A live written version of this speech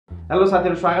Hello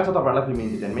साथीहरु, स्वागत छ तपाईहरुलाई फिल्मी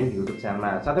एन्टरटेनमेन्ट युट्युब च्यानलमा।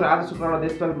 साथीहरु, आज शुक्रबार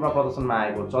देशव्यापी रूपमा प्रदर्शनमा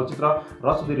आएको चलचित्र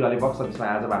ह्रस्व दीर्घले बक्स अफिसमा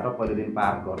आजबाट पहिलो दिन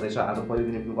पार गर्दैछ। आज पहिलो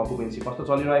दिन फिल्मको अकुपेन्सी कस्तो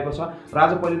चलिरहेको छ र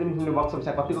आज पहिलो दिन फिल्मले बक्स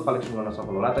अफिसमा कतिको कलेक्सन गर्न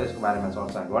सफल होला त यसको बारेमा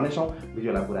चर्चा गर्नेछौं।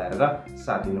 भिडियोलाई पुरा हेरेर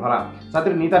साथ दिनु होला।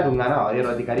 साथीहरु, नीता ढुङ्गाना, हरिहर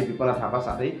अधिकारी, विपना थापा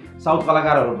साथै साउथ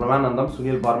कलाकारहरू ब्रह्मानन्दम,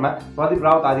 सुनिल वर्मा, प्रदीप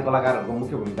राउत आदि कलाकारहरूको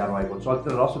मुख्य भूमिका रहेको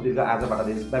चलचित्र ह्रस्व दीर्घ आजबाट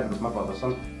देशव्यापी रूपमा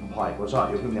प्रदर्शन भएको छ।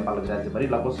 यो फिल्म नेपाल राज्यभरि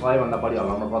लगभग 100 भन्दा बढी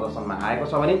हलमा प्रदर्शनमा आएको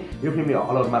छ भने यो फिल्मले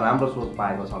हलहरुमा राम्रो सोच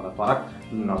पाएको छ भन्दा फरक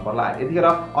नपर्ला। यतिखेर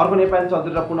अर्को नेपाली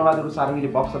चलचित्र पूर्णबहादुर सारङ्गीले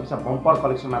बक्स अफिसमा बम्पर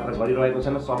कलेक्सन मात्र गरिरहेको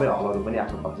छैन, सबै हलहरु पनि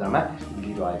आफ्नो कब्जामा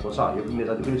लिइरहेको छ। यो फिल्मले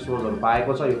जति पनि सोजहरु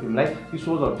पाएको छ, यो फिल्मलाई ती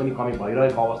सोजहरु पनि कमी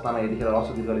भइरहेको अवस्थामा यतिखेर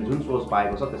ह्रस्व दीर्घले जुन सोज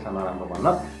पाएको छ त्यसलाई नराम्रो भन्न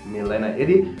मिल्दैन।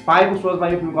 यदि पाएको सोजमा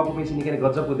यो फिल्मको अकुपेन्सी निकै नै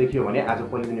गजबको देखियो भने आज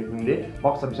पहिलो दिन फिल्मले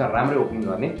बक्स अफिसमा राम्रै ओपनिङ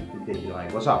गर्ने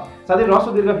देखिरहेको छ। साथै ह्रस्व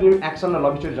दीर्घ फिल्म एक्सन र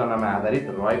लभ स्टोरी जन्ममा आधारित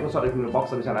रहेको छ र यो फिल्मले बक्स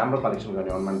अफिसमा राम्रो कलेक्सन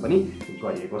गर्ने अनुमान पनि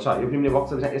गरिएको छ। यो फिल्मले बक्स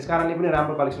अफिसमा यसकारणले पनि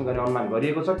राम्रो कलेक्सन गर्ने अनुमान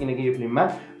गरिएको छ किनकि यो फिल्ममा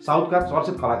साउथका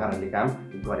चर्चित कलाकारहरूले काम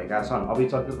गरेका छन्। अब यी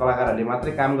चर्चित कलाकारहरूले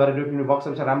मात्रै काम गरेर यो फिल्मले बक्स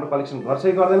अफिसमा राम्रो कलेक्सन गर्छ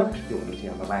कि गर्दैन त्यो भने चाहिँ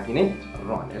हाम्रो बाँकी नै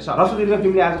रहनेछ। ह्रस्व दीर्घ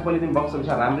फिल्मले आज पहिलो दिन बक्स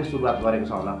अफिसमा राम्रै सुरुवात गरेको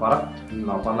छ भन्दा फरक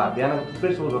नपर्ला। बिहानको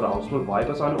थुप्रै सोजहरु हाउसफुल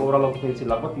भएको छ भने ओभरअल अकुपेन्सी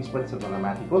लगभग 30% भन्दा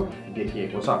माथिको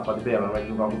देखिएको छ। कतिपय हलमा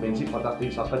फिल्मको अकुपेन्सी 50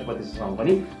 देखि 70% सम्म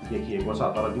पनि देखिएको छ।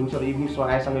 तर दिउँसो र इभिनिङ सो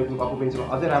आएसँग यो फिल्मको अकुपेन्सीमा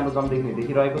अझै राम्रो जम देखिने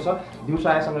देखिरहेको छ। दिउँसो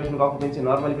आएसँग यो फिल्मको अकुपेन्सी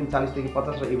नर्मली पनि 40 देखि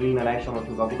 50 र इभिनिङ र नाइटसम्म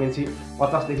फिल्मको अकुपेन्सी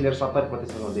 50 देखि लिएर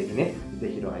 70% सम्म देखिने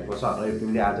देखिरहेको छ र यो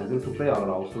फिल्मले आज जुन थुप्रै हल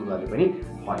हाउसफुल गर्ने पनि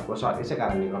भएको छ। यसै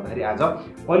कारणले गर्दाखेरि आज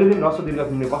पहिलो दिन ह्रस्व दीर्घ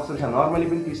फिल्मले बक्स अफिसमा नर्मली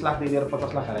पनि 30 लाख देखि लिएर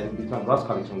 50 लाख हालेर बिचमा ग्रस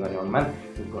कलेक्सन गर्ने अनुमान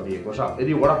गरिएको छ।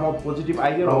 यदि वर्ड अफ माउथ पोजिटिभ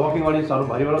आइदियो र वर्किङ अडियन्सहरु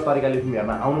भरिभर तरिकाले फिल्म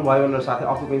हेर्न आउनु भयो भने साथै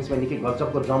अकुपेन्सीमा निकै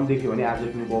गजबको जम देखियो भने आज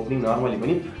फिल्मको ओपनिङ नर्मली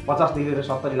पनि 50 देखि लिएर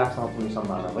 70 लाखसम्म पुग्ने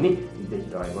सम्भावना पनि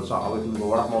देखिरहेको छ। अब फिल्मको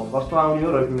वर्ड अफ माउथ कस्तो आउने हो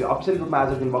र फिल्मले अफिसियल रूपमा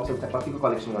आज दिन बक्स अफिसमा कतिको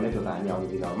कलेक्सन गर्ने त्यो त हामी आउने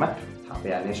दिनहरुमा थाहा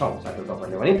पाइहाल्नेछौँ। साथै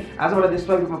तपाईले भने आजबाट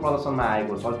देशव्यापी रूपमा प्रदर्शनमा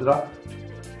आएको चलचित्र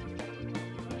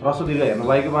ह्रस्व दीर्घ हेर्नु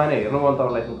भएको भएन, हेर्नु भयो भने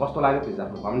तपाईलाई कस्तो लाग्यो प्लिज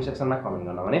आफ्नो कमेन्ट सेक्सनमा कमेन्ट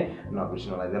गर्न भने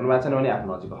नबिर्सनु होला। हेर्नु भएको छैन भने आफ्नो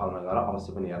नजिकको हलमा गएर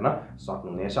अवश्य पनि हेर्न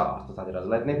सक्नुहुनेछ। हस्त साथी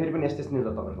हजुरलाई नै फेरि पनि यस्तै न्युज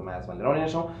तपाईहरुको माझमा लिएर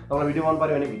आउनेछौँ। तपाईलाई भिडियो मन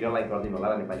पर्यो भने भिडियो लाइक गरिदिनु होला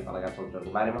र नेपाली कलाकार चलचित्रको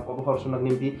बारेमा पक्क खबर सुन्नको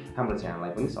निम्ति हाम्रो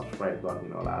च्यानललाई पनि सब्स्क्राइब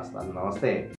गरिदिनु होला। नमस्ते।